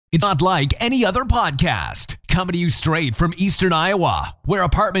It's not like any other podcast. Coming to you straight from Eastern Iowa, where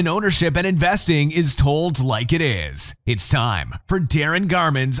apartment ownership and investing is told like it is. It's time for Darin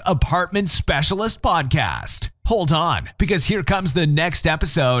Garman's Apartment Specialist Podcast. Hold on, because here comes the next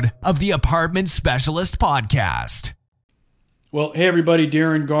episode of the Apartment Specialist Podcast. Well, hey everybody,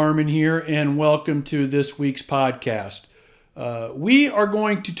 Darin Garman here, and welcome to this week's podcast. We are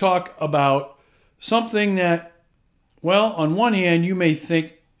going to talk about something that, well, on one hand, you may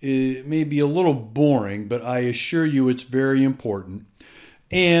think it may be a little boring, but I assure you it's very important.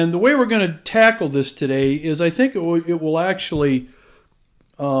 And the way we're going to tackle this today is I think it will actually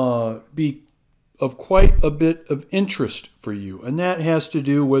be of quite a bit of interest for you. And that has to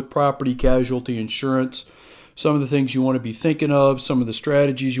do with property casualty insurance, some of the things you want to be thinking of, some of the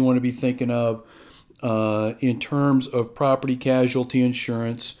strategies you want to be thinking of in terms of property casualty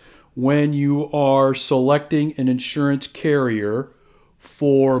insurance when you are selecting an insurance carrier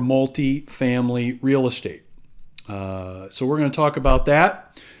for multi-family real estate. So we're going to talk about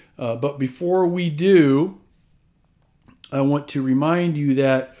that. But before we do, I want to remind you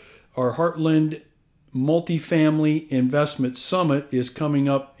that our Heartland Multifamily Investment Summit is coming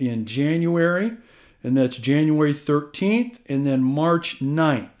up in January, and that's January 13th and then March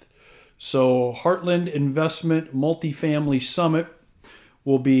 9th. So Heartland Investment Multifamily Summit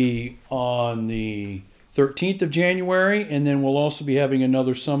will be on the 13th of January, and then we'll also be having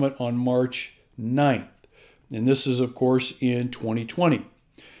another summit on March 9th. And this is, of course, in 2020.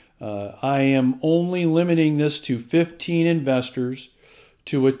 I am only limiting this to 15 investors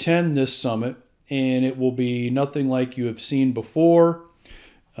to attend this summit, and it will be nothing like you have seen before.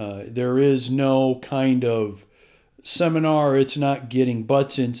 There is no kind of seminar. It's not getting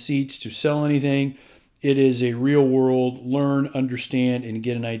butts in seats to sell anything. It is a real world, learn, understand, and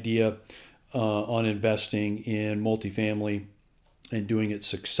get an idea on investing in multifamily and doing it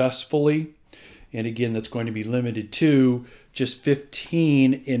successfully. And again, that's going to be limited to just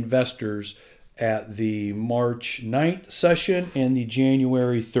 15 investors at the March 9th session and the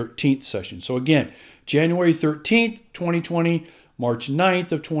January 13th session. So again, January 13th, 2020, March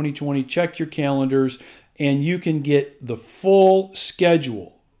 9th of 2020, check your calendars, and you can get the full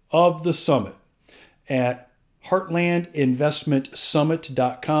schedule of the summit at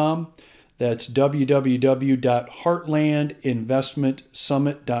heartlandinvestmentsummit.com. That's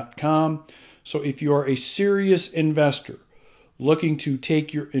www.heartlandinvestmentsummit.com. So if you are a serious investor looking to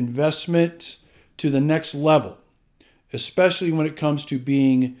take your investment to the next level, especially when it comes to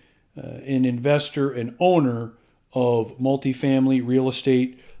being an investor and owner of multifamily real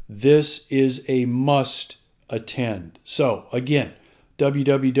estate, this is a must attend. So again,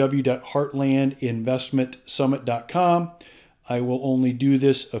 www.heartlandinvestmentsummit.com. I will only do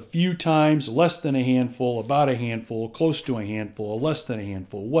this a few times, less than a handful, about a handful, close to a handful, less than a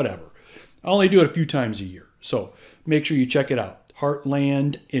handful, whatever. I only do it a few times a year. So make sure you check it out.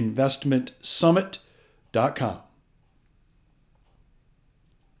 heartlandinvestmentsummit.com.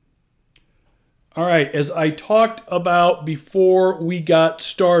 All right, as I talked about before we got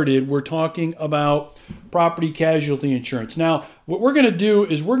started, we're talking about property casualty insurance. Now, what we're going to do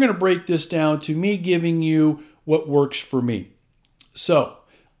is we're going to break this down to me giving you what works for me. So,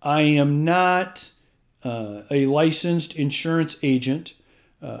 I am not a licensed insurance agent.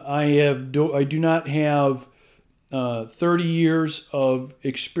 I do not have 30 years of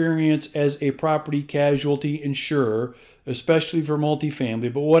experience as a property casualty insurer, especially for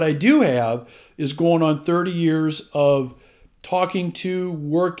multifamily. But what I do have is going on 30 years of talking to,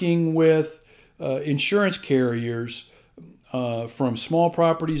 working with insurance carriers from small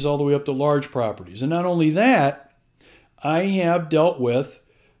properties all the way up to large properties. And not only that, I have dealt with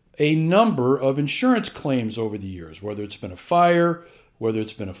a number of insurance claims over the years, whether it's been a fire, whether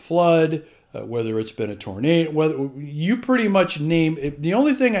it's been a flood, whether it's been a tornado, whether you pretty much name it. The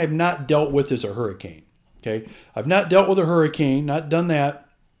only thing I've not dealt with is a hurricane. Okay, I've not dealt with a hurricane, not done that,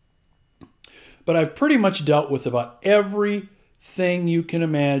 but I've pretty much dealt with about everything you can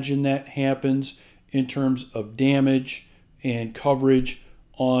imagine that happens in terms of damage and coverage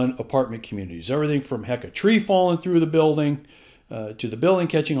on apartment communities. Everything from a tree falling through the building to the building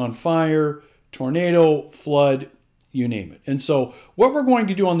catching on fire, tornado, flood, you name it. And so what we're going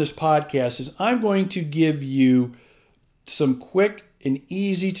to do on this podcast is I'm going to give you some quick and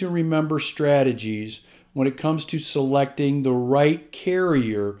easy to remember strategies when it comes to selecting the right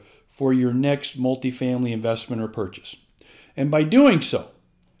carrier for your next multifamily investment or purchase. And by doing so,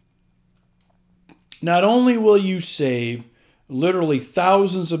 not only will you save literally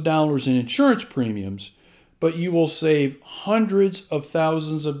thousands of dollars in insurance premiums, but you will save hundreds of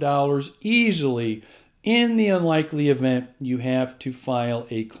thousands of dollars easily in the unlikely event you have to file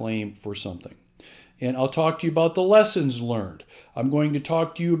a claim for something. And I'll talk to you about the lessons learned. I'm going to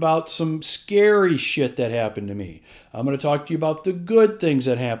talk to you about some scary shit that happened to me. I'm going to talk to you about the good things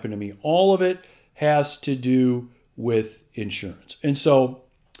that happened to me. All of it has to do with insurance. And so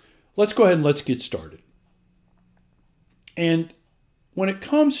let's go ahead and let's get started. And when it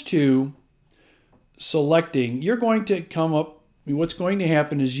comes to selecting, you're going to come up, what's going to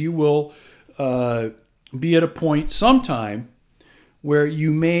happen is you will be at a point sometime where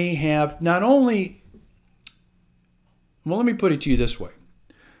you may have not only, well, let me put it to you this way.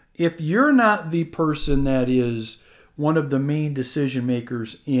 If you're not the person that is one of the main decision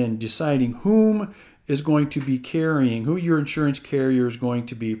makers in deciding whom is going to be carrying, who your insurance carrier is going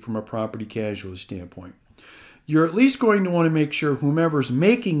to be from a property casualty standpoint, you're at least going to want to make sure whomever's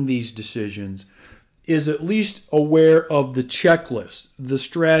making these decisions is at least aware of the checklist, the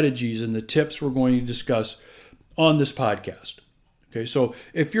strategies, and the tips we're going to discuss on this podcast. Okay, so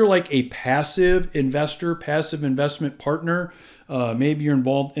if you're like a passive investor, passive investment partner, maybe you're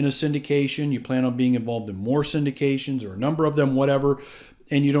involved in a syndication, you plan on being involved in more syndications or a number of them, whatever,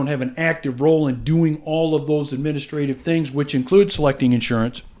 and you don't have an active role in doing all of those administrative things, which include selecting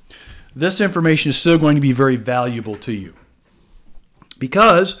insurance, this information is still going to be very valuable to you.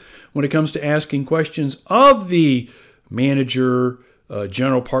 Because when it comes to asking questions of the manager,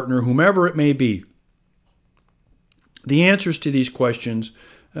 general partner, whomever it may be, the answers to these questions,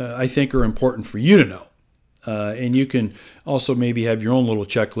 I think, are important for you to know. And you can also maybe have your own little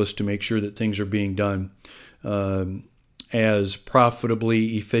checklist to make sure that things are being done as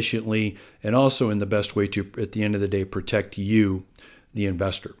profitably, efficiently, and also in the best way to, at the end of the day, protect you, the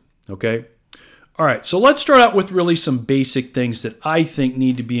investor. Okay? All right, so let's start out with really some basic things that I think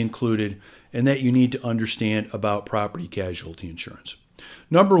need to be included and that you need to understand about property casualty insurance.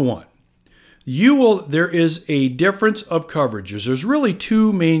 Number one, there is a difference of coverages. There's really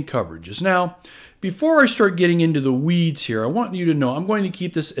two main coverages. Now, before I start getting into the weeds here, I want you to know I'm going to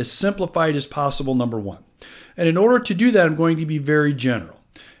keep this as simplified as possible, number one. And in order to do that, I'm going to be very general.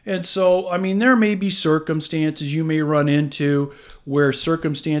 And so, there may be circumstances you may run into where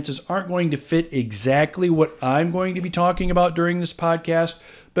circumstances aren't going to fit exactly what I'm going to be talking about during this podcast,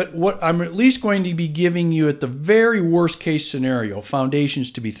 but what I'm at least going to be giving you at the very worst case scenario,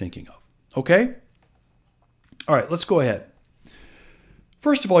 foundations to be thinking of. Okay? All right, let's go ahead.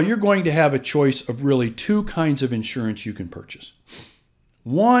 First of all, you're going to have a choice of really two kinds of insurance you can purchase.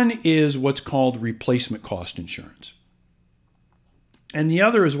 One is what's called replacement cost insurance. And the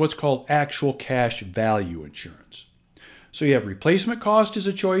other is what's called actual cash value insurance. So you have replacement cost as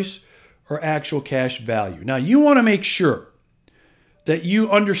a choice or actual cash value. Now you want to make sure that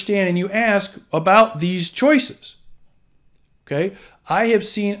you understand and you ask about these choices. Okay? I have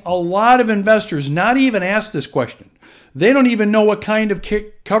seen a lot of investors not even ask this question. They don't even know what kind of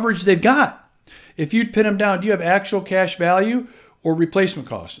coverage they've got. If you'd pin them down, do you have actual cash value or replacement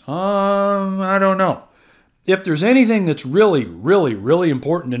cost? I don't know. If there's anything that's really, really, really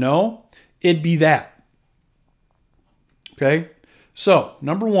important to know, it'd be that. Okay? So,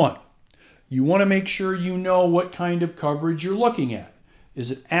 number one, you want to make sure you know what kind of coverage you're looking at.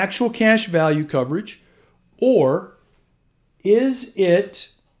 Is it actual cash value coverage, or is it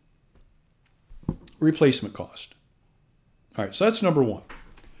replacement cost? All right, so that's number one.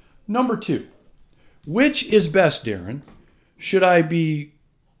 Number two, which is best, Darin? Should I be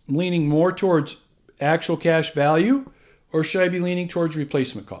leaning more towards actual cash value, or should I be leaning towards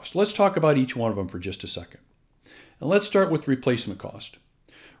replacement cost? Let's talk about each one of them for just a second. And let's start with replacement cost.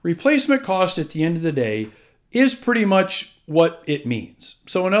 Replacement cost at the end of the day is pretty much what it means.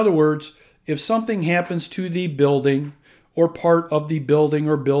 So in other words, if something happens to the building or part of the building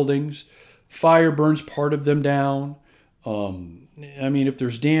or buildings, fire burns part of them down, if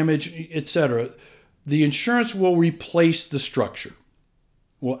there's damage, etc., the insurance will replace the structure.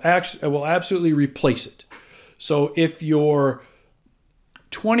 Will absolutely replace it. So if your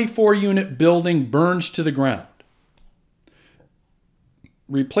 24-unit building burns to the ground,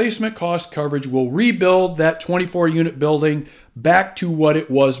 replacement cost coverage will rebuild that 24-unit building back to what it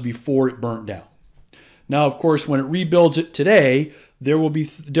was before it burnt down. Now, of course, when it rebuilds it today, there will be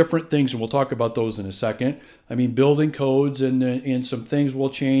different things, and we'll talk about those in a second. Building codes and some things will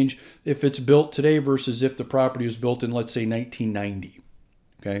change if it's built today versus if the property was built in, let's say, 1990.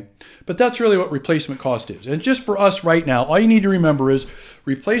 Okay, but that's really what replacement cost is. And just for us right now, all you need to remember is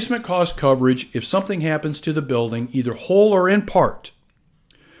replacement cost coverage, if something happens to the building, either whole or in part,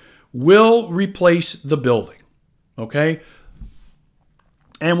 will replace the building. Okay,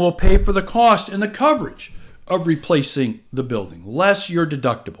 and will pay for the cost and the coverage of replacing the building, less your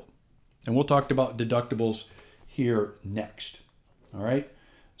deductible. And we'll talk about deductibles here next. All right?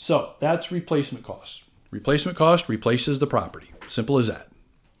 So that's replacement cost. Replacement cost replaces the property. Simple as that.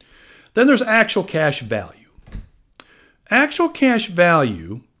 Then there's actual cash value. Actual cash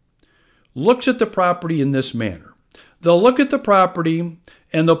value looks at the property in this manner. They'll look at the property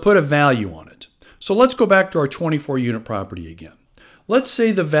and they'll put a value on it. So let's go back to our 24-unit property again. Let's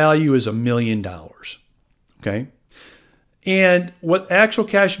say the value is $1 million. Okay? And what actual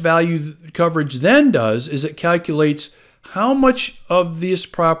cash value coverage then does is it calculates how much of this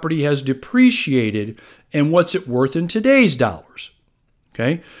property has depreciated and what's it worth in today's dollars.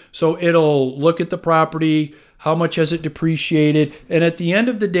 Okay? So it'll look at the property, how much has it depreciated, and at the end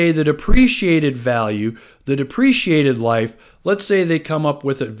of the day, the depreciated value, the depreciated life, let's say they come up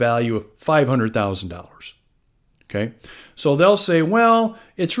with a value of $500,000. Okay? So they'll say, well,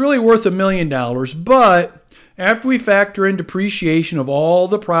 it's really worth $1 million, but after we factor in depreciation of all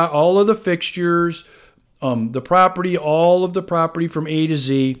of the fixtures, the property, all of the property from A to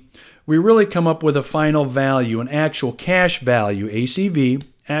Z, we really come up with a final value, an actual cash value, ACV,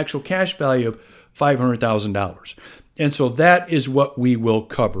 actual cash value of $500,000. And so that is what we will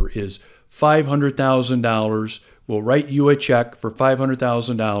cover is $500,000. We'll write you a check for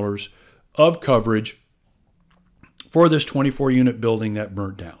 $500,000 of coverage for this 24-unit building that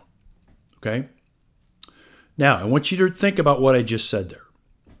burnt down. Okay? Now, I want you to think about what I just said there.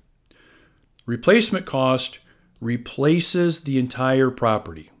 Replacement cost replaces the entire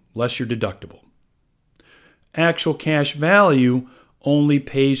property, less your deductible. Actual cash value only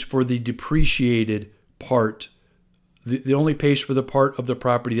pays for the depreciated part. It only pays for the part of the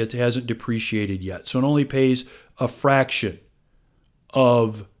property that hasn't depreciated yet. So it only pays a fraction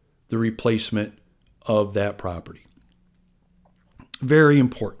of the replacement of that property. Very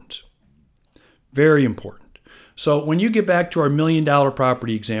important. Very important. So when you get back to our $1 million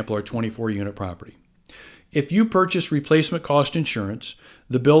property example, our 24-unit property, if you purchase replacement cost insurance,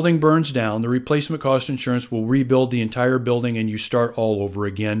 the building burns down, the replacement cost insurance will rebuild the entire building and you start all over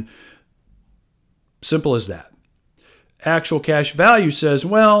again. Simple as that. Actual cash value says,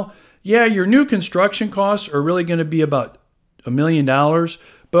 well, yeah, your new construction costs are really going to be about $1 million,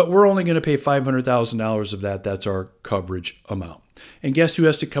 but we're only going to pay $500,000 of that. That's our coverage amount. And guess who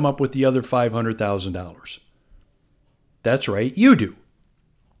has to come up with the other $500,000? That's right, you do.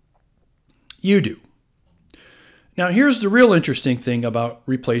 You do. Now, here's the real interesting thing about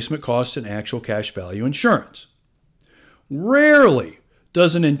replacement cost and actual cash value insurance. Rarely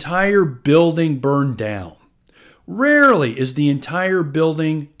does an entire building burn down. Rarely is the entire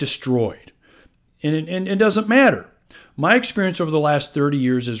building destroyed. And it doesn't matter. My experience over the last 30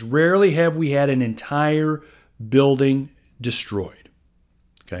 years is rarely have we had an entire building destroyed.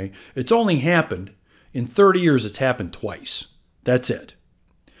 Okay? It's only happened, in 30 years, it's happened twice. That's it.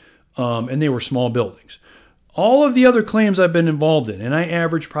 And they were small buildings. All of the other claims I've been involved in, and I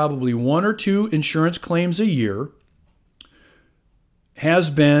average probably 1 or 2 insurance claims a year, has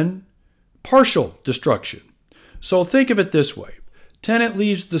been partial destruction. So think of it this way. Tenant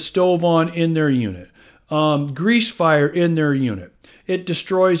leaves the stove on in their unit. Grease fire in their unit. It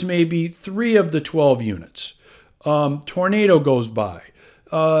destroys maybe 3 of the 12 units. Tornado goes by.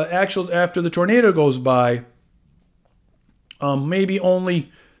 After the tornado goes by, maybe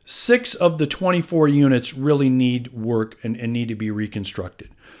only 6 of the 24 units really need work and need to be reconstructed.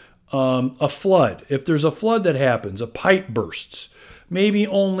 A flood. If there's a flood that happens, a pipe bursts, maybe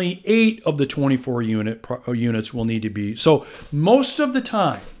only 8 of the 24 units will need to be. So most of the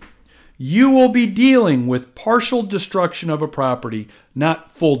time, you will be dealing with partial destruction of a property,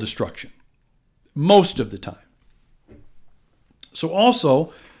 not full destruction. Most of the time. So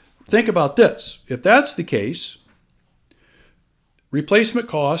also, think about this. If that's the case, replacement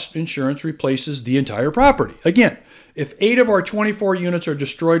cost insurance replaces the entire property. Again, if 8 of our 24 units are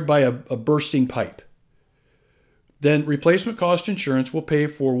destroyed by a bursting pipe, then replacement cost insurance will pay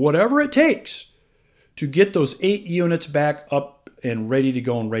for whatever it takes to get those 8 units back up and ready to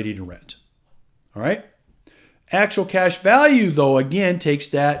go and ready to rent. All right? Actual cash value, though, again, takes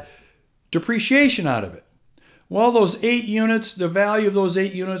that depreciation out of it. Well, those 8 units, the value of those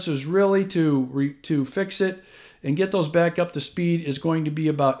 8 units is really to fix it and get those back up to speed is going to be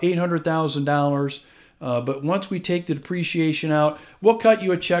about $800,000. But once we take the depreciation out, we'll cut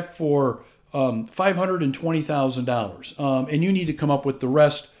you a check for $520,000. And you need to come up with the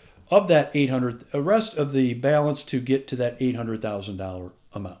rest of that rest of the balance to get to that $800,000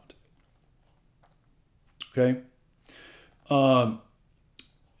 amount. Okay?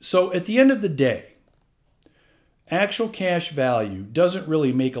 So at the end of the day, actual cash value doesn't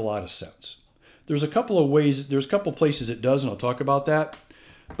really make a lot of sense. There's a couple of places it does, and I'll talk about that.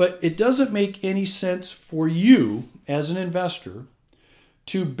 But it doesn't make any sense for you as an investor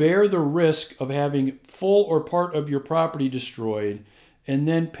to bear the risk of having full or part of your property destroyed and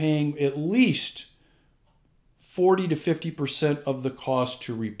then paying at least 40 to 50% of the cost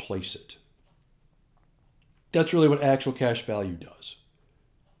to replace it. That's really what actual cash value does.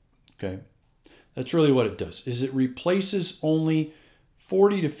 Okay? That's really what it does, is it replaces only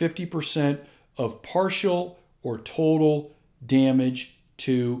 40 to 50% of partial or total damage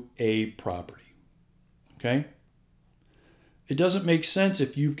to a property. Okay? It doesn't make sense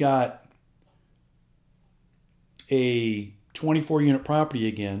if you've got a 24-unit property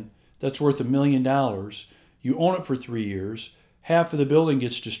again that's worth $1 million. You own it for 3 years. Half of the building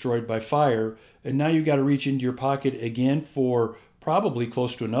gets destroyed by fire, and now you've got to reach into your pocket again for probably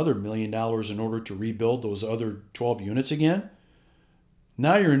close to another $1 million in order to rebuild those other 12 units again.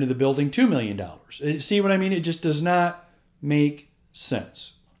 Now you're into the building $2 million. See what I mean? It just does not make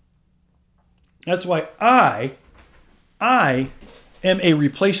sense. That's why I am a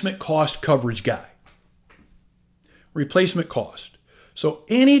replacement cost coverage guy. Replacement cost. So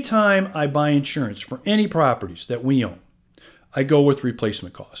anytime I buy insurance for any properties that we own, I go with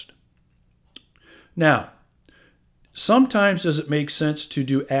replacement cost. Now, sometimes does it make sense to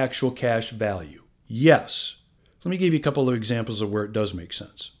do actual cash value? Yes. Let me give you a couple of examples of where it does make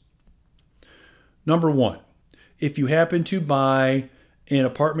sense. Number one, if you happen to buy an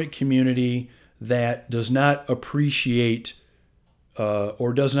apartment community that does not appreciate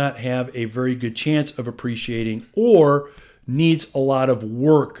or does not have a very good chance of appreciating or needs a lot of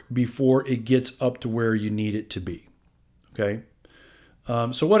work before it gets up to where you need it to be. Okay?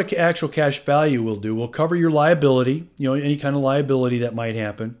 So what an actual cash value will do, will cover your liability, any kind of liability that might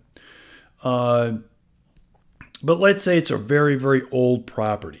happen. But let's say it's a very, very old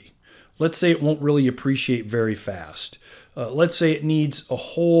property. Let's say it won't really appreciate very fast. Let's say it needs a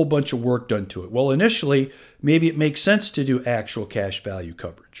whole bunch of work done to it. Well, initially, maybe it makes sense to do actual cash value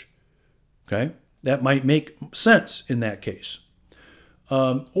coverage. Okay? That might make sense in that case.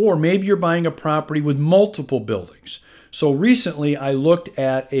 Or maybe you're buying a property with multiple buildings. So recently, I looked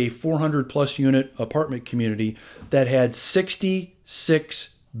at a 400-plus unit apartment community that had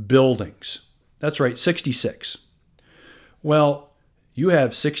 66 buildings. That's right, 66. Well, you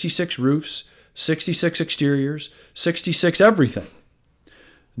have 66 roofs, 66 exteriors, 66 everything.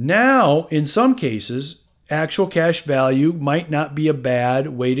 Now, in some cases, actual cash value might not be a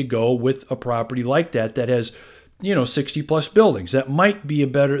bad way to go with a property like that has, 60 plus buildings. That might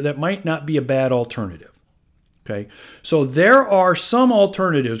not be a bad alternative. Okay? So there are some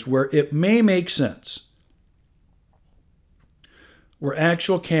alternatives where it may make sense, where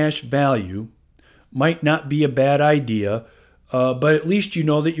actual cash value might not be a bad idea, but at least you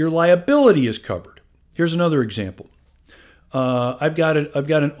know that your liability is covered. Here's another example. I've got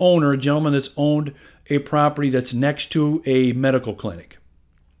an owner, a gentleman that's owned a property that's next to a medical clinic.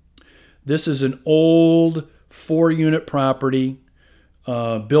 This is an old 4-unit property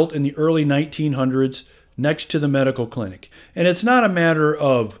built in the early 1900s next to the medical clinic. And it's not a matter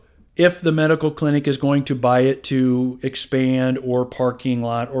of if the medical clinic is going to buy it to expand or parking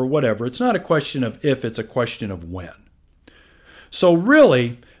lot or whatever. It's not a question of if, it's a question of when. So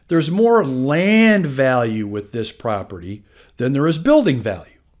really, there's more land value with this property than there is building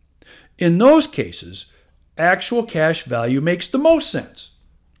value. In those cases, actual cash value makes the most sense,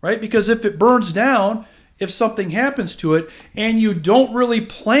 right? Because if it burns down, if something happens to it, and you don't really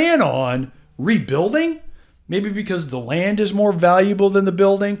plan on rebuilding, maybe because the land is more valuable than the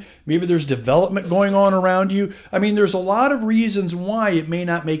building, maybe there's development going on around you. I mean, there's a lot of reasons why it may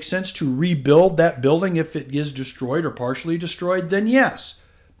not make sense to rebuild that building if it is destroyed or partially destroyed, then yes,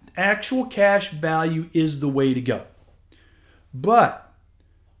 actual cash value is the way to go. But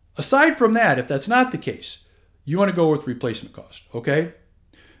aside from that, if that's not the case, you want to go with replacement cost, okay?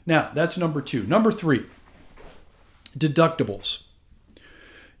 Now, that's number 2. Number 3, deductibles.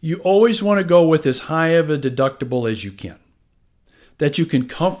 You always want to go with as high of a deductible as you can, that you can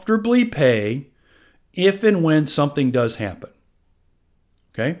comfortably pay if and when something does happen.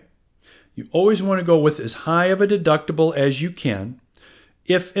 Okay? You always want to go with as high of a deductible as you can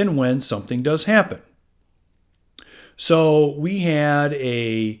if and when something does happen. So we had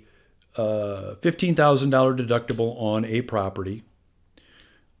a $15,000 deductible on a property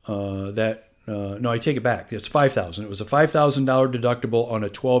no, I take it back. It's $5,000. It was a $5,000 deductible on a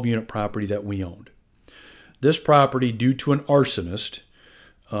 12-unit property that we owned. This property, due to an arsonist,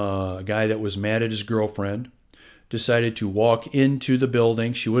 a guy that was mad at his girlfriend, decided to walk into the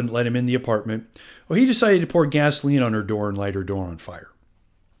building. She wouldn't let him in the apartment. Well, he decided to pour gasoline on her door and light her door on fire.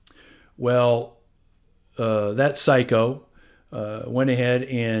 Well, that psycho went ahead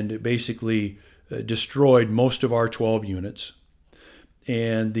and basically destroyed most of our 12 units.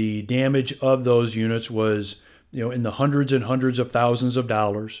 And the damage of those units was, in the hundreds and hundreds of thousands of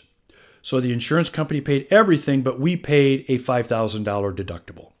dollars. So the insurance company paid everything, but we paid a $5,000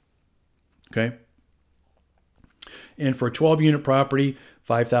 deductible. Okay? And for a 12-unit property,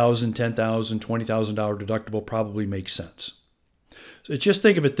 $5,000, $10,000, $20,000 deductible probably makes sense. So just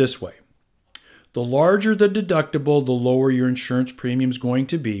think of it this way. The larger the deductible, the lower your insurance premium is going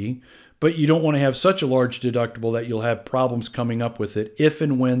to be, but you don't want to have such a large deductible that you'll have problems coming up with it if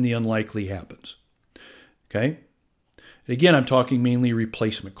and when the unlikely happens. Okay? And again, I'm talking mainly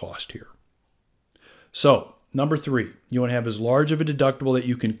replacement cost here. So, number 3, you want to have as large of a deductible that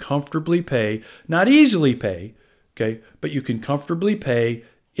you can comfortably pay, not easily pay, okay, but you can comfortably pay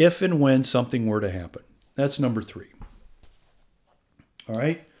if and when something were to happen. That's number 3. All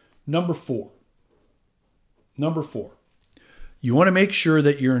right? Number 4. You want to make sure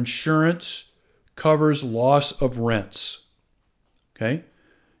that your insurance covers loss of rents. Okay?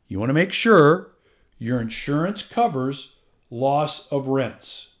 You want to make sure your insurance covers loss of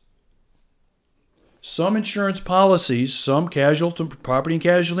rents. Some insurance policies, some property and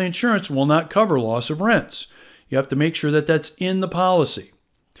casualty insurance will not cover loss of rents. You have to make sure that that's in the policy.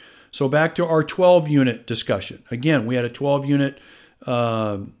 So back to our 12-unit discussion. Again, we had a 12-unit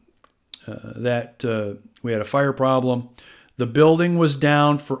we had a fire problem. The building was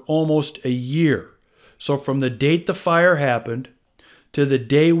down for almost a year. So from the date the fire happened to the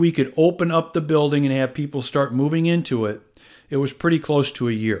day we could open up the building and have people start moving into it, it was pretty close to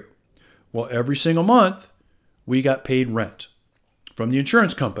a year. Well, every single month, we got paid rent from the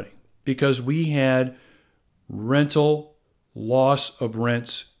insurance company because we had rental loss of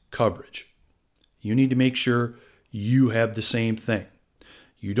rents coverage. You need to make sure you have the same thing.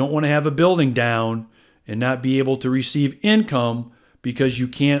 You don't want to have a building down and not be able to receive income because you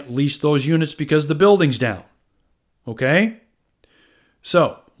can't lease those units because the building's down. Okay?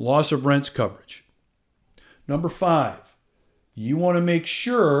 So, loss of rents coverage. Number 5, you want to make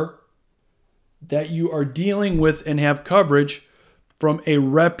sure that you are dealing with and have coverage from a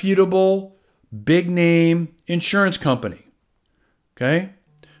reputable, big-name insurance company. Okay?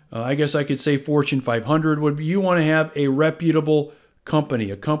 I guess I could say Fortune 500 you want to have a reputable company,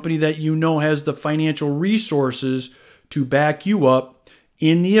 a company that you know has the financial resources to back you up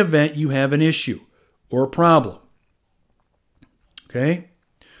in the event you have an issue or a problem. Okay?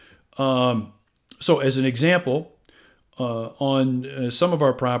 So as an example, on some of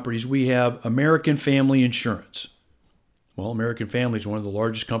our properties, we have American Family Insurance. Well, American Family is one of the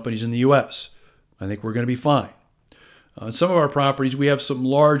largest companies in the U.S. I think we're going to be fine. On some of our properties, we have some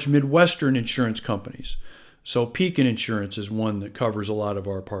large Midwestern insurance companies. So Pekin Insurance is one that covers a lot of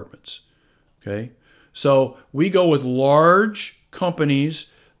our apartments. Okay? So we go with large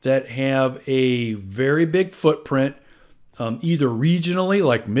companies that have a very big footprint, either regionally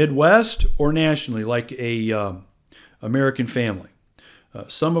like Midwest or nationally like a American Family.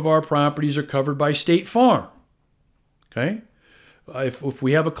 Some of our properties are covered by State Farm. Okay? If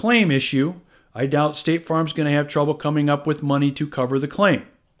we have a claim issue, I doubt State Farm's going to have trouble coming up with money to cover the claim.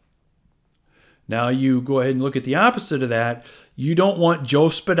 Now you go ahead and look at the opposite of that. You don't want Joe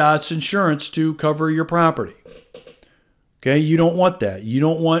Spadot's insurance to cover your property. Okay, you don't want that. You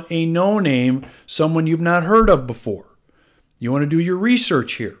don't want a no-name, someone you've not heard of before. You want to do your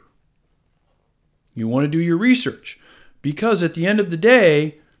research here. You want to do your research. Because at the end of the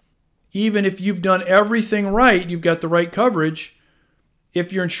day, even if you've done everything right, you've got the right coverage,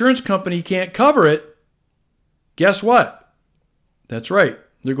 if your insurance company can't cover it, guess what? That's right.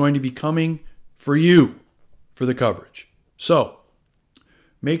 They're going to be coming for you for the coverage. So,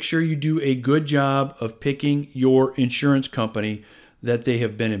 make sure you do a good job of picking your insurance company, that they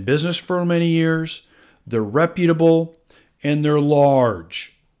have been in business for many years, they're reputable, and they're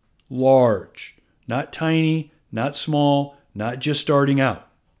large. Large. Not tiny, not small, not just starting out.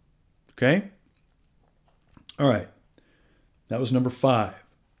 Okay? All right. That was number 5.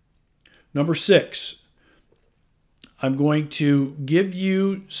 Number 6. I'm going to give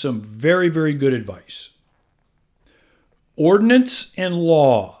you some very, very good advice. Ordinance and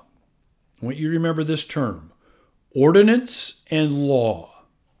law. I want you to remember this term. Ordinance and law.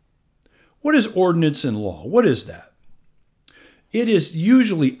 What is ordinance and law? What is that? It is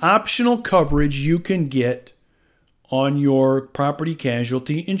usually optional coverage you can get on your property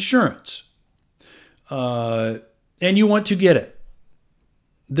casualty insurance. And you want to get it.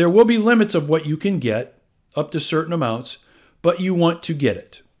 There will be limits of what you can get, up to certain amounts, but you want to get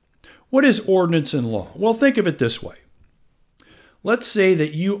it. What is ordinance and law? Well, think of it this way. Let's say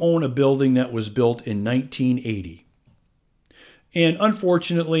that you own a building that was built in 1980. and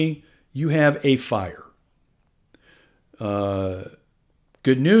unfortunately, you have a fire.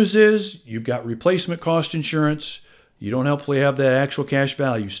 Good news is you've got replacement cost insurance. You don't hopefully have that actual cash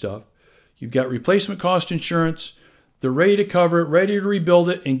value stuff. You've got replacement cost insurance. They're ready to cover it, ready to rebuild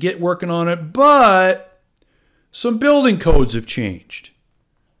it and get working on it. But some building codes have changed.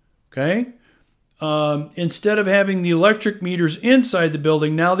 Okay? Instead of having the electric meters inside the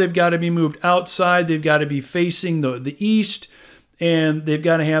building, now they've got to be moved outside. They've got to be facing the east. And they've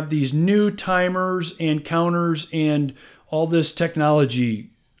got to have these new timers and counters and all this technology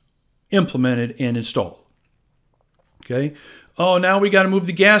implemented and installed. Okay. Oh, now we got to move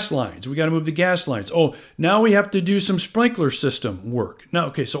the gas lines. Oh, now we have to do some sprinkler system work. Now,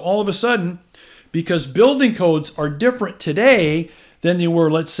 okay, so all of a sudden, because building codes are different today than they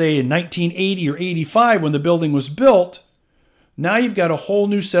were, let's say, in 1980 or 85 when the building was built, now you've got a whole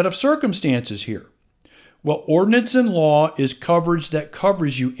new set of circumstances here. Well, ordinance and law is coverage that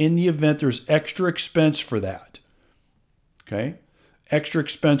covers you in the event there's extra expense for that. Okay? Extra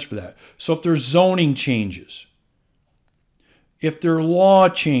expense for that. So if there's zoning changes, if there are law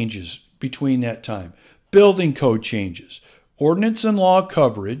changes between that time, building code changes, ordinance and law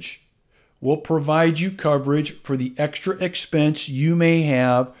coverage will provide you coverage for the extra expense you may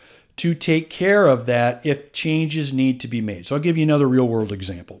have to take care of that if changes need to be made. So I'll give you another real world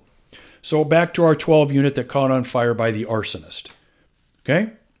example. So back to our 12 unit that caught on fire by the arsonist.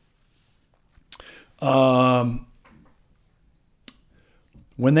 Okay?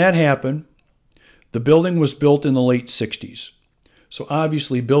 When that happened, the building was built in the late 60s. So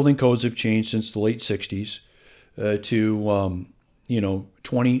obviously building codes have changed since the late 60s to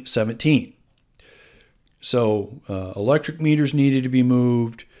 2017. So electric meters needed to be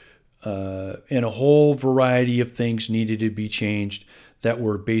moved and a whole variety of things needed to be changed that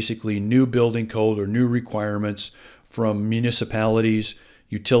were basically new building code or new requirements from municipalities,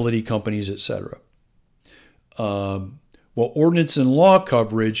 utility companies, etc. Well, ordinance and law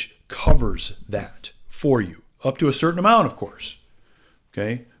coverage covers that for you, up to a certain amount, of course.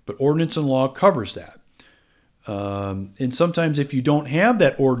 Okay, but ordinance and law covers that. And sometimes if you don't have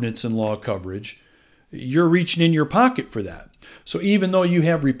that ordinance and law coverage, you're reaching in your pocket for that. So even though you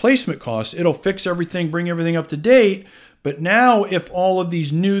have replacement costs, it'll fix everything, bring everything up to date. But now if all of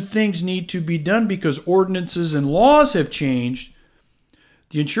these new things need to be done because ordinances and laws have changed,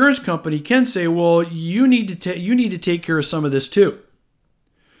 the insurance company can say, well, you need to take care of some of this too.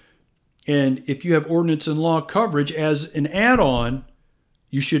 And if you have ordinance and law coverage as an add-on,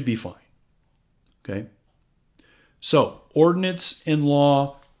 you should be fine. Okay? So, ordinance and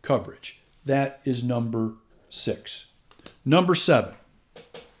law coverage. That is number 6. Number 7.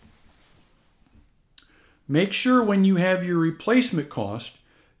 Make sure when you have your replacement cost,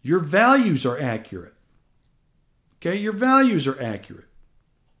 your values are accurate. Okay? Your values are accurate.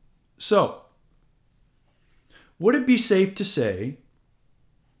 So, would it be safe to say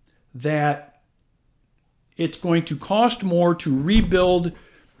that it's going to cost more to rebuild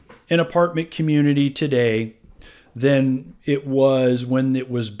an apartment community today than it was when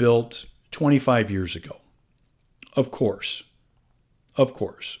it was built 25 years ago? Of course. Of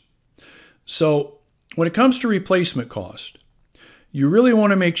course. So, when it comes to replacement cost, you really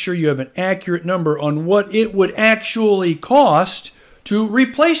want to make sure you have an accurate number on what it would actually cost to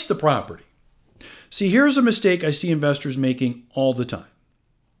replace the property. See, here's a mistake I see investors making all the time.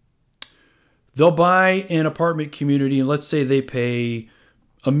 They'll buy an apartment community and let's say they pay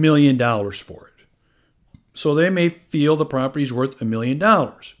 $1 million for it. So they may feel the property is worth $1 million.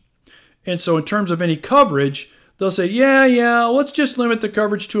 And so in terms of any coverage, they'll say, yeah, let's just limit the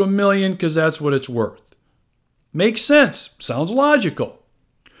coverage to $1 million because that's what it's worth. Makes sense. Sounds logical.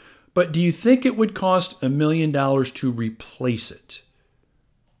 But do you think it would cost $1 million to replace it?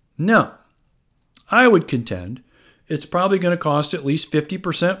 No. I would contend it's probably going to cost at least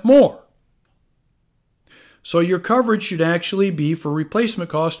 50% more. So your coverage should actually be for replacement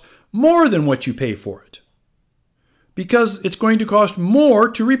cost more than what you pay for it. Because it's going to cost more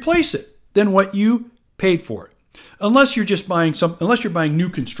to replace it than what you paid for it. Unless you're buying new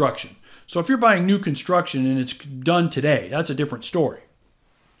construction. So if you're buying new construction and it's done today, that's a different story,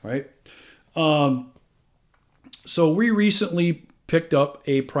 right? So we recently picked up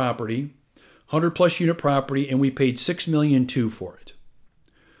a property, 100 plus unit property, and we paid $6.2 million for it.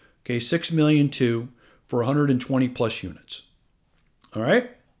 Okay, $6.2 million for 120 plus units. All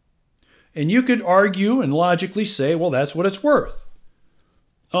right? And you could argue and logically say, well, that's what it's worth.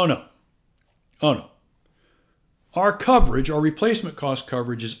 Oh no. Our coverage, our replacement cost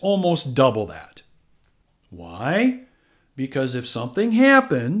coverage is almost double that. Why? Because if something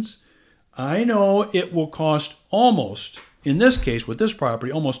happens, I know it will cost almost In this case, with this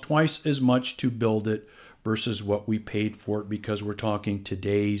property, almost twice as much to build it versus what we paid for it, because we're talking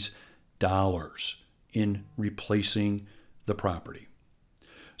today's dollars in replacing the property.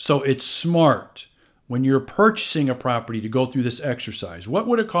 So it's smart when you're purchasing a property to go through this exercise. What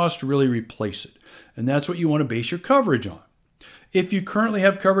would it cost to really replace it? And that's what you want to base your coverage on. If you currently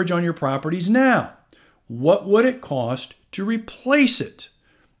have coverage on your properties now, what would it cost to replace it?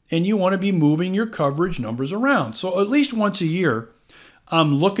 And you want to be moving your coverage numbers around. So at least once a year,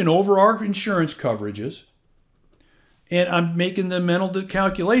 I'm looking over our insurance coverages and I'm making the mental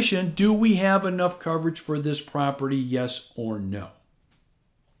calculation. Do we have enough coverage for this property? Yes or no?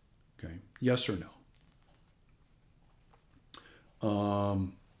 Okay, yes or no.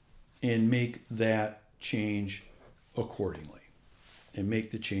 And make that change accordingly.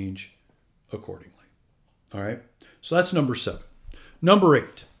 All right, so that's number 7. Number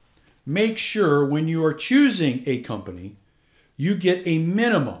 8, make sure when you are choosing a company, you get a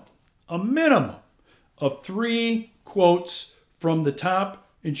minimum of 3 quotes from the top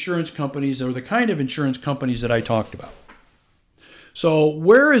insurance companies, or the kind of insurance companies that I talked about. So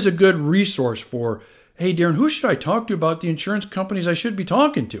where is a good resource for, hey, Darin, who should I talk to about the insurance companies I should be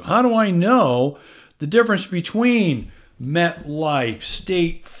talking to? How do I know the difference between MetLife,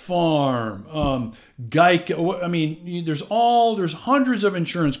 State Farm, Geico? I mean, there's hundreds of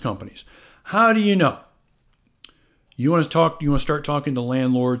insurance companies. How do you know? You want to start talking to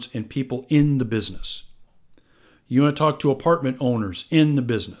landlords and people in the business. You want to talk to apartment owners in the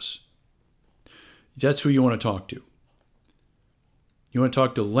business. That's who you want to talk to. You want to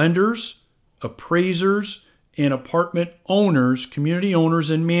talk to lenders, appraisers, and apartment owners, community owners,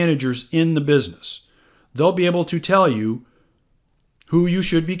 and managers in the business. They'll be able to tell you who you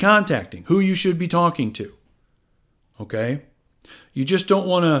should be contacting, who you should be talking to. Okay? You just don't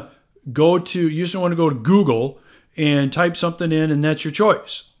want to go to Google and type something in and that's your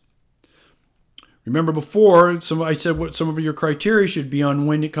choice. Remember before, I said what some of your criteria should be on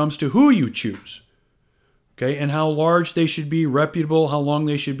when it comes to who you choose. Okay? And how large they should be, reputable, how long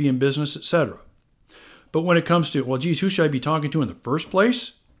they should be in business, etc. But when it comes to, who should I be talking to in the first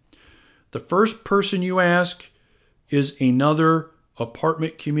place? The first person you ask is another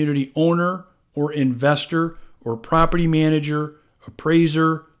apartment community owner or investor or property manager,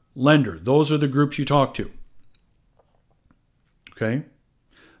 appraiser, lender. Those are the groups you talk to. Okay?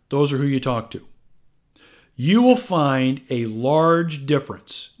 Those are who you talk to. You will find a large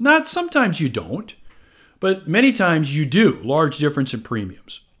difference. Sometimes you don't, but many times you do. Large difference in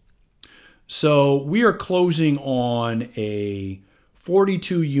premiums. So we are closing on a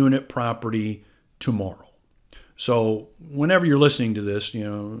 42-unit property tomorrow. So whenever you're listening to this,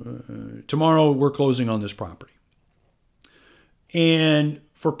 tomorrow we're closing on this property. And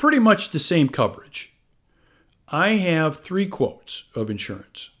for pretty much the same coverage, I have 3 quotes of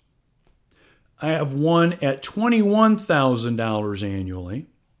insurance. I have one at $21,000 annually.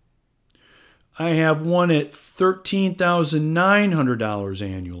 I have one at $13,900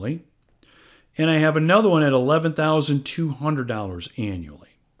 annually. And I have another one at $11,200 annually.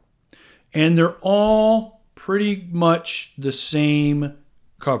 And they're all pretty much the same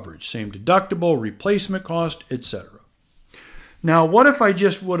coverage, same deductible, replacement cost, etc. Now, what if I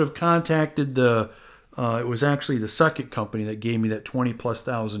just would have contacted it was actually the second company that gave me that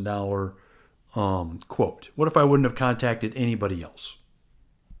 $20,000+ quote. What if I wouldn't have contacted anybody else?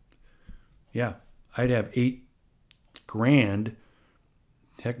 Yeah, I'd have $8,000,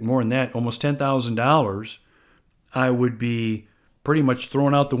 heck, more than that, almost $10,000. I would be pretty much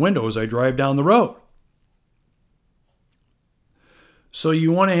thrown out the window as I drive down the road. So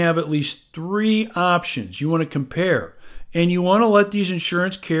you want to have at least 3 options. You want to compare. And you want to let these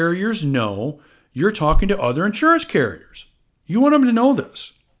insurance carriers know you're talking to other insurance carriers. You want them to know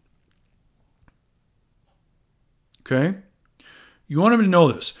this. Okay? You want them to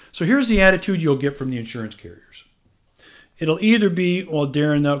know this. So here's the attitude you'll get from the insurance carriers. It'll either be, well,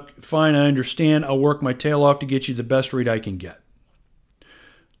 Darin, fine, I understand. I'll work my tail off to get you the best rate I can get.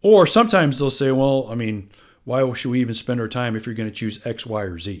 Or sometimes they'll say, well, I mean, why should we even spend our time if you're going to choose X, Y,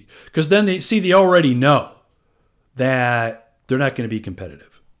 or Z? Because then they already know that they're not going to be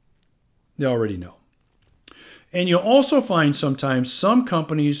competitive. They already know. And you'll also find sometimes some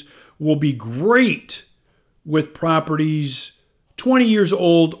companies will be great with properties 20 years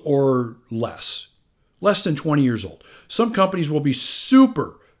old or less than 20 years old. Some companies will be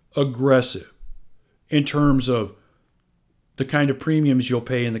super aggressive in terms of the kind of premiums you'll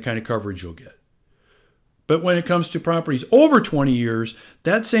pay and the kind of coverage you'll get. But when it comes to properties over 20 years,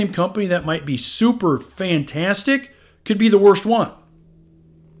 that same company that might be super fantastic could be the worst one.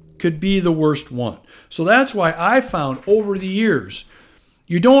 could be the worst one. So that's why I found over the years,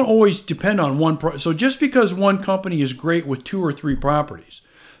 you don't always depend on one. So just because one company is great with 2 or 3 properties,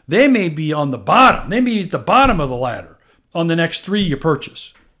 they may be on the bottom. They may be at the bottom of the ladder on the next 3 you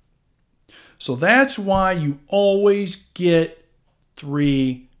purchase. So that's why you always get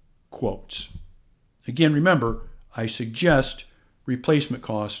 3 quotes. Again, remember, I suggest replacement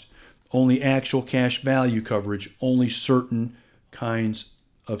cost, only actual cash value coverage, only certain kinds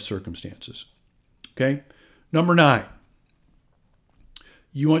of circumstances. Okay? Number 9,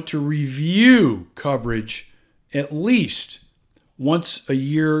 you want to review coverage at least once a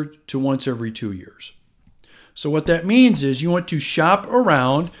year to once every 2 years. So what that means is you want to shop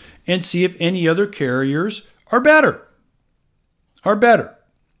around and see if any other carriers are better.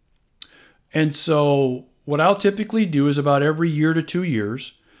 And so what I'll typically do is about every year to 2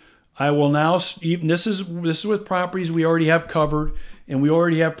 years, I will now, this is with properties we already have covered, and we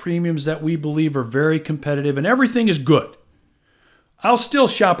already have premiums that we believe are very competitive, and everything is good. I'll still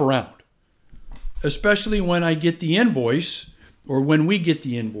shop around, especially when I get the invoice, or when we get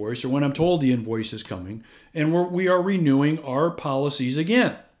the invoice, or when I'm told the invoice is coming, and we are renewing our policies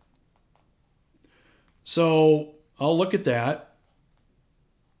again. So I'll look at that,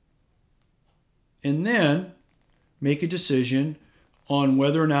 and then make a decision on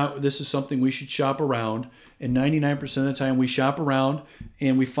whether or not this is something we should shop around. And 99% of the time we shop around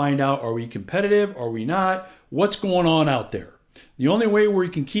and we find out, are we competitive? Are we not? What's going on out there? The only way we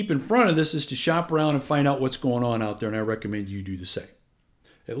can keep in front of this is to shop around and find out what's going on out there. And I recommend you do the same.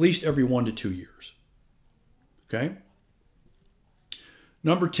 At least every 1 to 2 years. Okay?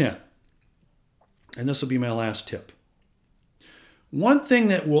 Number 10. And this will be my last tip. One thing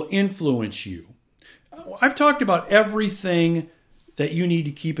that will influence you. I've talked about everything that you need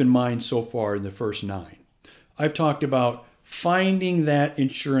to keep in mind so far in the first 9. I've talked about finding that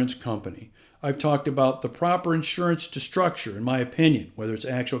insurance company. I've talked about the proper insurance to structure, in my opinion, whether it's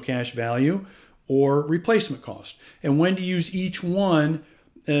actual cash value or replacement cost, and when to use each one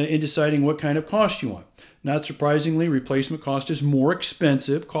in deciding what kind of cost you want. Not surprisingly, replacement cost is more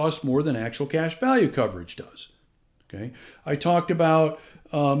expensive, costs more than actual cash value coverage does. Okay. I talked about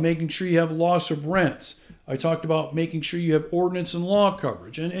making sure you have loss of rents. I talked about making sure you have ordinance and law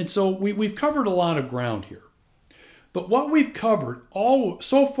coverage. And so we've covered a lot of ground here. But what we've covered all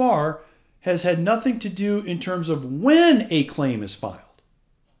so far has had nothing to do in terms of when a claim is filed.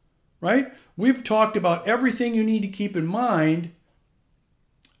 Right? We've talked about everything you need to keep in mind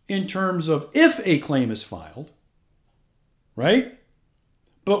in terms of if a claim is filed. Right?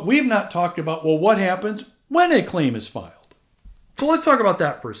 But we've not talked about, well, what happens when a claim is filed. So let's talk about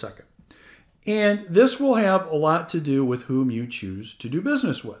that for a second. And this will have a lot to do with whom you choose to do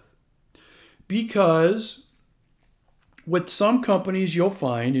business with. Because with some companies, you'll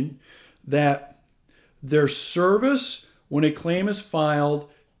find that their service when a claim is filed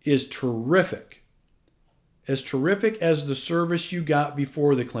is terrific. As terrific as the service you got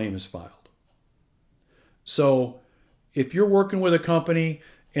before the claim is filed. So if you're working with a company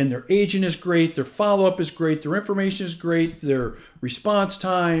and their agent is great, their follow-up is great, their information is great, their response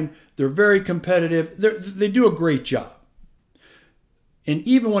time, they're very competitive, they do a great job. And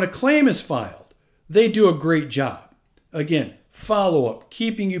even when a claim is filed, they do a great job. Again, follow-up,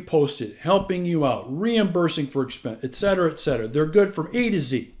 keeping you posted, helping you out, reimbursing for expense, etc., etc. They're good from A to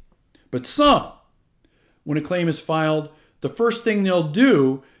Z. But some, when a claim is filed, the first thing they'll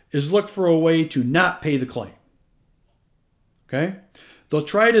do is look for a way to not pay the claim. Okay? They'll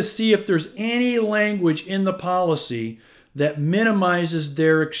try to see if there's any language in the policy that minimizes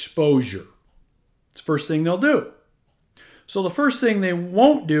their exposure. It's the first thing they'll do. So the first thing they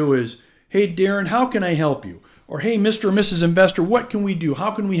won't do is, hey, Darin, how can I help you? Or, hey, Mr. or Mrs. Investor, what can we do?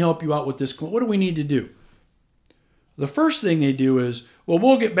 How can we help you out with this? What do we need to do? The first thing they do is, well,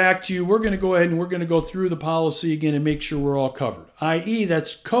 we'll get back to you. We're going to go ahead and we're going to go through the policy again and make sure we're all covered. i.e.,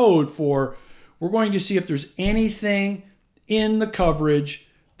 that's code for we're going to see if there's anything in the coverage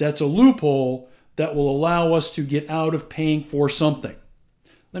that's a loophole that will allow us to get out of paying for something.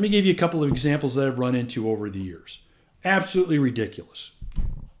 Let me give you a couple of examples that I've run into over the years. Absolutely ridiculous.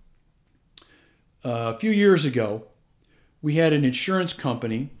 A few years ago, we had an insurance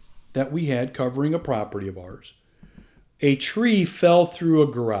company that we had covering a property of ours. A tree fell through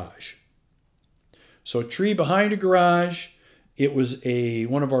a garage. So a tree behind a garage, it was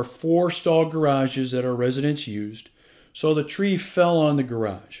one of our 4 stall garages that our residents used. So the tree fell on the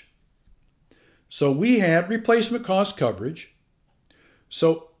garage. So we had replacement cost coverage.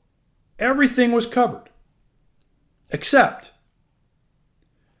 So everything was covered. Except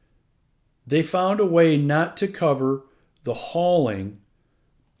they found a way not to cover the hauling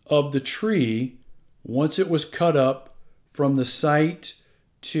of the tree once it was cut up from the site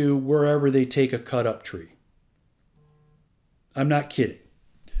to wherever they take a cut up tree. I'm not kidding.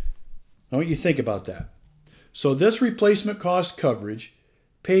 I want you to think about that. So this replacement cost coverage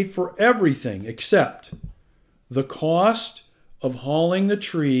paid for everything except the cost of hauling the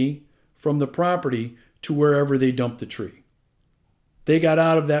tree from the property to wherever they dumped the tree. They got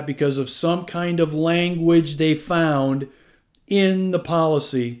out of that because of some kind of language they found in the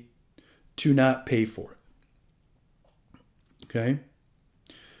policy to not pay for it. Okay?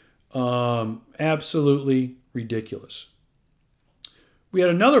 Absolutely ridiculous. We had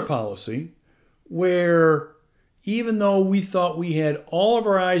another policy where even though we thought we had all of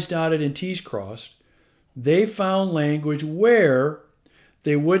our I's dotted and T's crossed, they found language where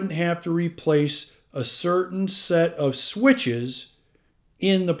they wouldn't have to replace a certain set of switches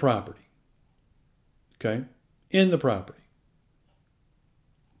in the property. Okay? In the property.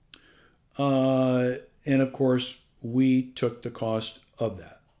 And of course, we took the cost of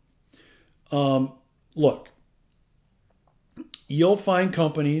that. Look, you'll find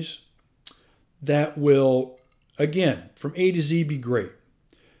companies that will, again, from A to Z be great,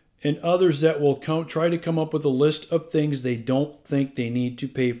 and others that will try to come up with a list of things they don't think they need to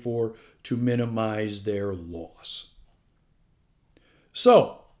pay for to minimize their loss.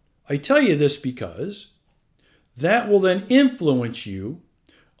 So, I tell you this because that will then influence you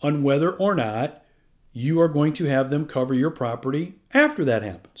on whether or not you are going to have them cover your property after that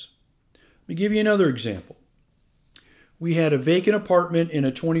happens. Let me give you another example. We had a vacant apartment in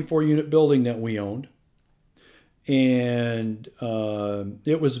a 24-unit building that we owned, and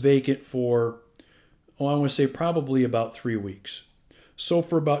it was vacant for, I want to say probably about 3 weeks. So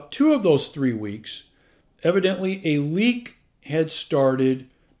for about 2 of those 3 weeks, evidently a leak had started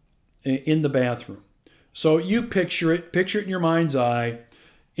in the bathroom. So you picture it in your mind's eye,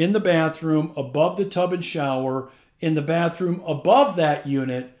 in the bathroom, above the tub and shower, in the bathroom above that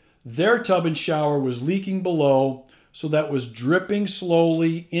unit, their tub and shower was leaking below, so that was dripping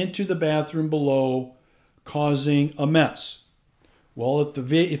slowly into the bathroom below, causing a mess. Well, if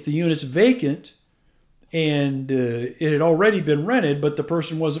the unit's vacant and it had already been rented, but the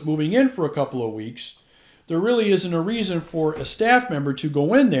person wasn't moving in for a couple of weeks, there really isn't a reason for a staff member to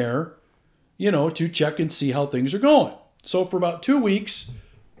go in there, to check and see how things are going. So for about 2 weeks,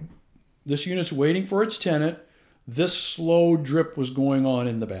 this unit's waiting for its tenant. This slow drip was going on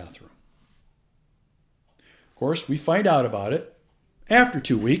in the bathroom. Of course, we find out about it after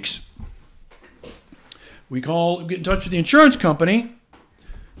 2 weeks. We get in touch with the insurance company,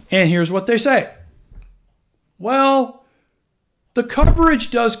 and here's what they say. Well, the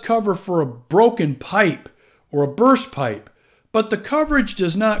coverage does cover for a broken pipe or a burst pipe, but the coverage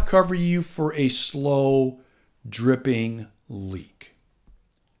does not cover you for a slow dripping leak.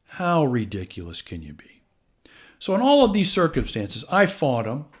 How ridiculous can you be? So in all of these circumstances, I fought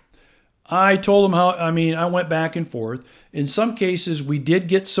them. I told them I went back and forth. In some cases, we did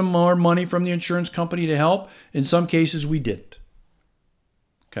get some more money from the insurance company to help. In some cases, we didn't.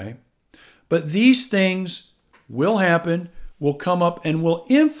 Okay? But these things will happen, will come up, and will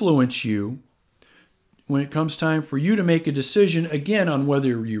influence you when it comes time for you to make a decision, again, on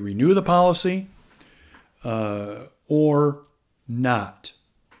whether you renew the policy or not.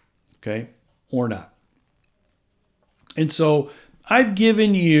 Okay? Or not. And so I've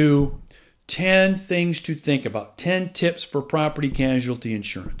given you 10 things to think about, 10 tips for property casualty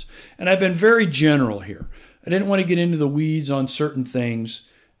insurance. And I've been very general here. I didn't want to get into the weeds on certain things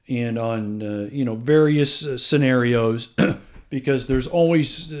and on various scenarios because there's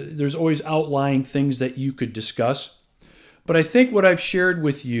always outlying things that you could discuss. But I think what I've shared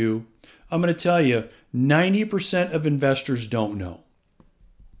with you, I'm going to tell you, 90% of investors don't know.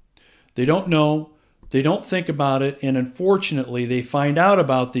 They don't know. They don't think about it, and unfortunately, they find out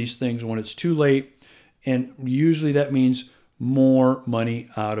about these things when it's too late, and usually that means more money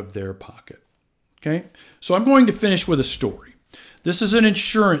out of their pocket. Okay? So I'm going to finish with a story. This is an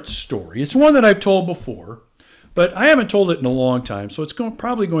insurance story. It's one that I've told before, but I haven't told it in a long time, so it's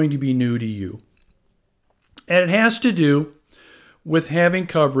probably going to be new to you. And it has to do with having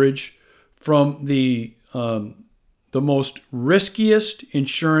coverage from the most riskiest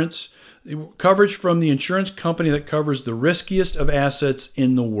insurance coverage from the insurance company that covers the riskiest of assets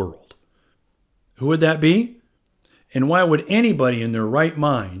in the world. Who would that be? And why would anybody in their right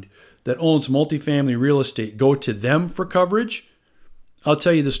mind that owns multifamily real estate go to them for coverage? I'll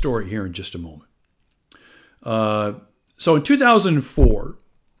tell you the story here in just a moment. So in 2004,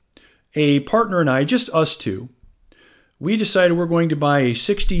 a partner and I, just us two, we decided we're going to buy a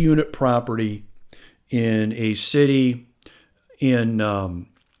 60-unit property in a city in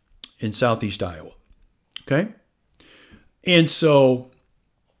in southeast Iowa. Okay? And so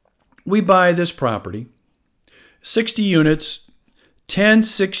we buy this property, 60 units, 10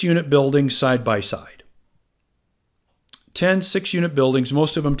 6-unit buildings side by side. 10 6-unit buildings,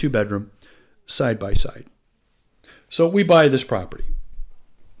 most of them 2-bedroom, side by side. So we buy this property.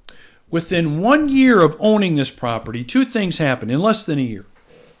 Within 1 year of owning this property, 2 things happen in less than a year.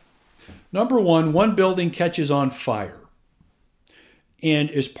 Number one building catches on fire and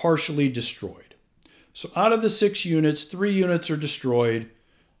is partially destroyed. So out of the 6 units, 3 units are destroyed.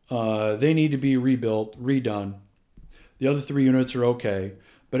 They need to be rebuilt, redone. The other 3 units are okay.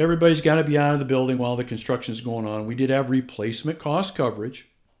 But everybody's got to be out of the building while the construction is going on. We did have replacement cost coverage.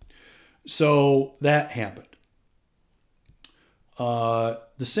 So that happened. The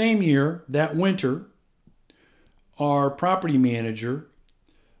same year, that winter, our property manager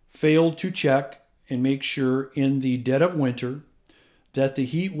failed to check and make sure in the dead of winter that the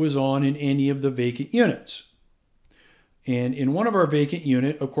heat was on in any of the vacant units. And in one of our vacant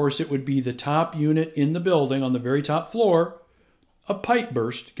unit, of course, it would be the top unit in the building on the very top floor, a pipe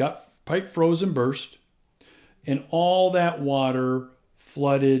burst, pipe froze and burst, and all that water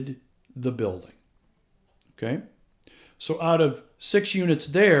flooded the building. Okay? So out of 6 units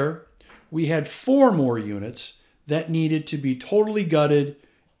there, we had 4 more units that needed to be totally gutted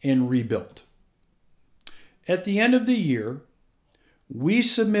and rebuilt. At the end of the year, we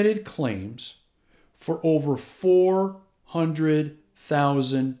submitted claims for over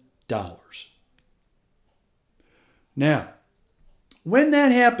 $400,000. Now, when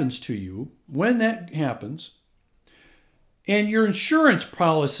that happens, and your insurance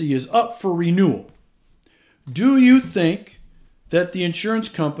policy is up for renewal, do you think that the insurance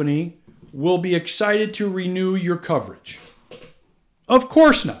company will be excited to renew your coverage? Of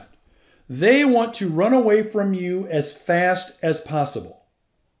course not. They want to run away from you as fast as possible.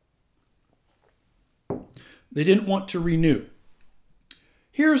 They didn't want to renew.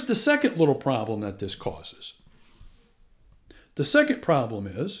 Here's the second little problem that this causes. The second problem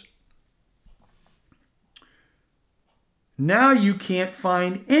is now you can't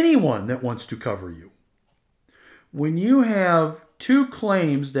find anyone that wants to cover you. When you have 2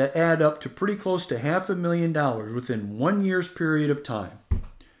 claims that add up to pretty close to $500,000 within 1 year's period of time,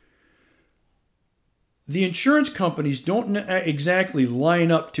 the insurance companies don't exactly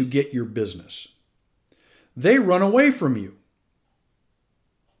line up to get your business. They run away from you.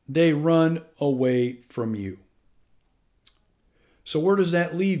 They run away from you. So where does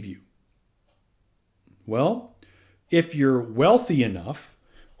that leave you? Well, if you're wealthy enough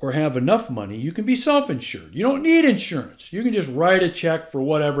or have enough money, you can be self-insured. You don't need insurance. You can just write a check for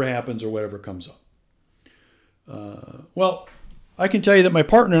whatever happens or whatever comes up. Well, I can tell you that my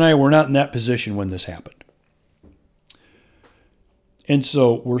partner and I were not in that position when this happened. And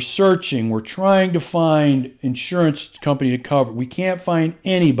so we're searching, we're trying to find insurance company to cover. We can't find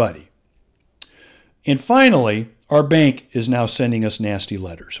anybody. And finally, our bank is now sending us nasty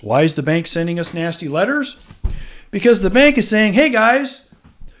letters. Why is the bank sending us nasty letters? Because the bank is saying, hey guys,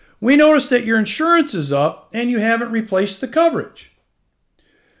 we noticed that your insurance is up and you haven't replaced the coverage.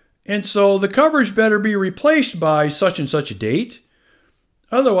 And so the coverage better be replaced by such and such a date.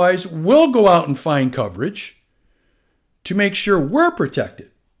 Otherwise, we'll go out and find coverage to make sure we're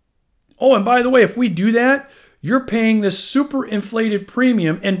protected. Oh, and by the way, if we do that, you're paying this super inflated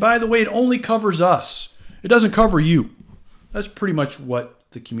premium. And by the way, it only covers us. It doesn't cover you. That's pretty much what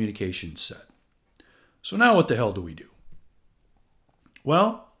the communication said. So now what the hell do we do?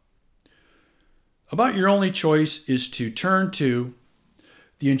 Well, about your only choice is to turn to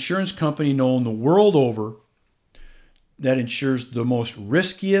the insurance company known the world over that insures the most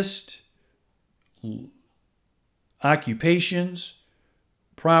riskiest occupations,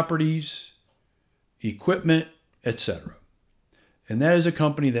 properties, equipment, etc. And that is a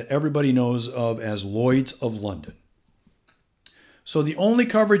company that everybody knows of as Lloyd's of London. So the only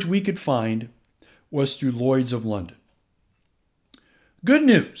coverage we could find was through Lloyd's of London. Good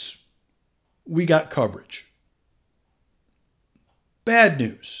news, we got coverage. Bad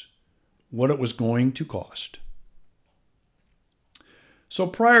news, what it was going to cost. So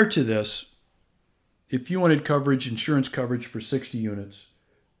prior to this, if you wanted coverage, insurance coverage for 60 units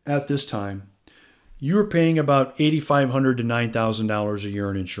at this time, you were paying about $8,500 to $9,000 a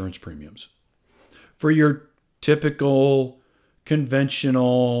year in insurance premiums for your typical,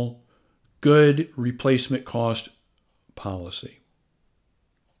 conventional, good replacement cost policy.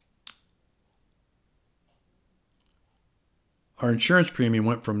 Our insurance premium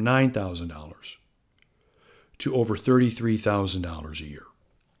went from $9,000 to over $33,000 a year.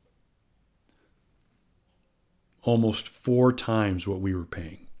 Almost 4 times what we were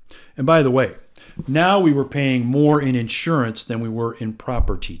paying. And by the way, now we were paying more in insurance than we were in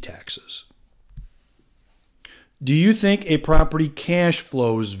property taxes. Do you think a property cash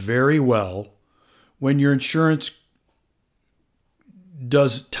flows very well when your insurance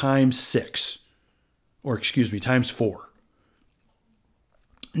does times 4?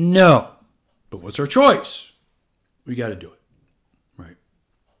 No. But what's our choice? We got to do it. Right?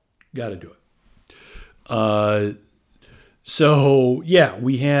 Got to do it. So, yeah,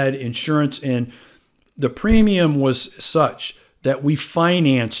 we had insurance, and the premium was such that we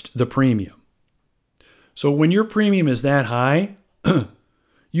financed the premium. So when your premium is that high,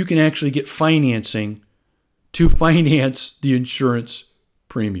 you can actually get financing to finance the insurance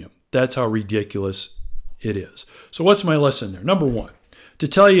premium. That's how ridiculous it is. So what's my lesson there? Number one, to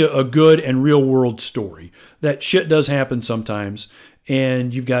tell you a good and real world story. That shit does happen sometimes,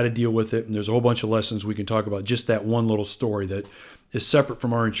 and you've got to deal with it. And there's a whole bunch of lessons we can talk about, just that one little story that is separate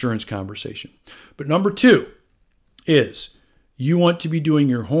from our insurance conversation. But number two is you want to be doing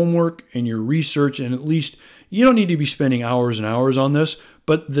your homework and your research, and at least you don't need to be spending hours and hours on this,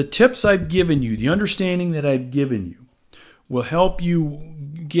 but the tips I've given you, the understanding that I've given you, will help you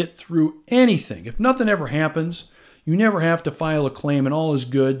get through anything. If nothing ever happens, you never have to file a claim and all is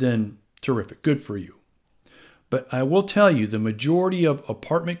good, then terrific, good for you. But I will tell you, the majority of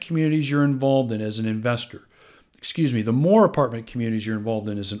apartment communities you're involved in as an investor, the more apartment communities you're involved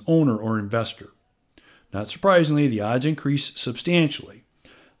in as an owner or investor, not surprisingly, the odds increase substantially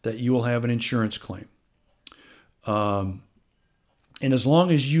that you will have an insurance claim. And as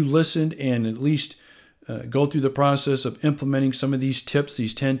long as you listened and at least go through the process of implementing some of these tips,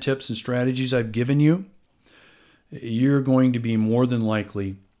 these 10 tips and strategies I've given you, you're going to be more than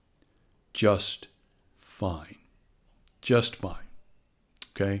likely just fine. Just fine.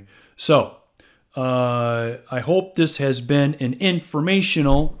 Okay? So, I hope this has been an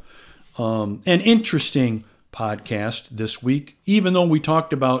informational and interesting podcast this week. Even though we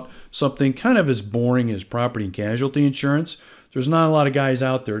talked about something kind of as boring as property and casualty insurance, there's not a lot of guys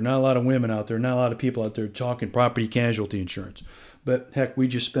out there, not a lot of women out there, not a lot of people out there talking property casualty insurance. But heck, we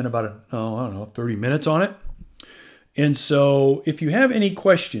just spent about, 30 minutes on it. And so if you have any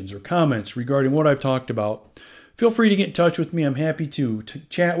questions or comments regarding what I've talked about, feel free to get in touch with me. I'm happy to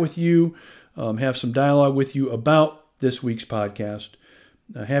chat with you, have some dialogue with you about this week's podcast.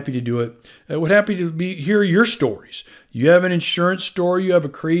 Happy to do it. Would happy to hear your stories. You have an insurance story, you have a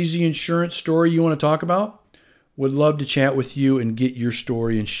crazy insurance story you want to talk about? Would love to chat with you and get your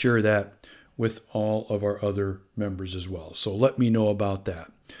story and share that with all of our other members as well. So let me know about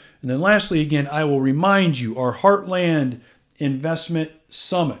that. And then lastly, again, I will remind you, our Heartland Investment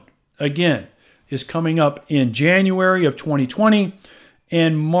Summit, again, is coming up in January of 2020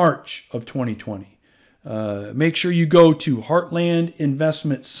 and March of 2020. Make sure you go to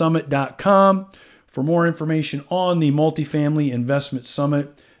heartlandinvestmentsummit.com for more information on the Multifamily Investment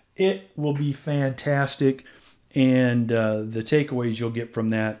Summit. It will be fantastic, and the takeaways you'll get from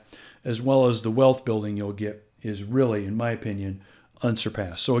that, as well as the wealth building you'll get, is really, in my opinion,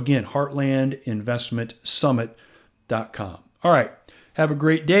 unsurpassed. So again, heartlandinvestmentsummit.com. All right. Have a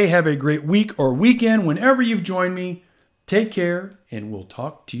great day. Have a great week or weekend whenever you've joined me. Take care, and we'll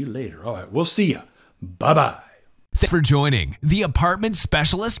talk to you later. All right. We'll see ya. Bye-bye. Thanks for joining the Apartment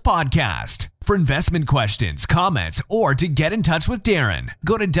Specialist Podcast. For investment questions, comments, or to get in touch with Darin,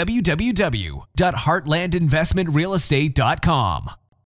 go to www.heartlandinvestmentrealestate.com.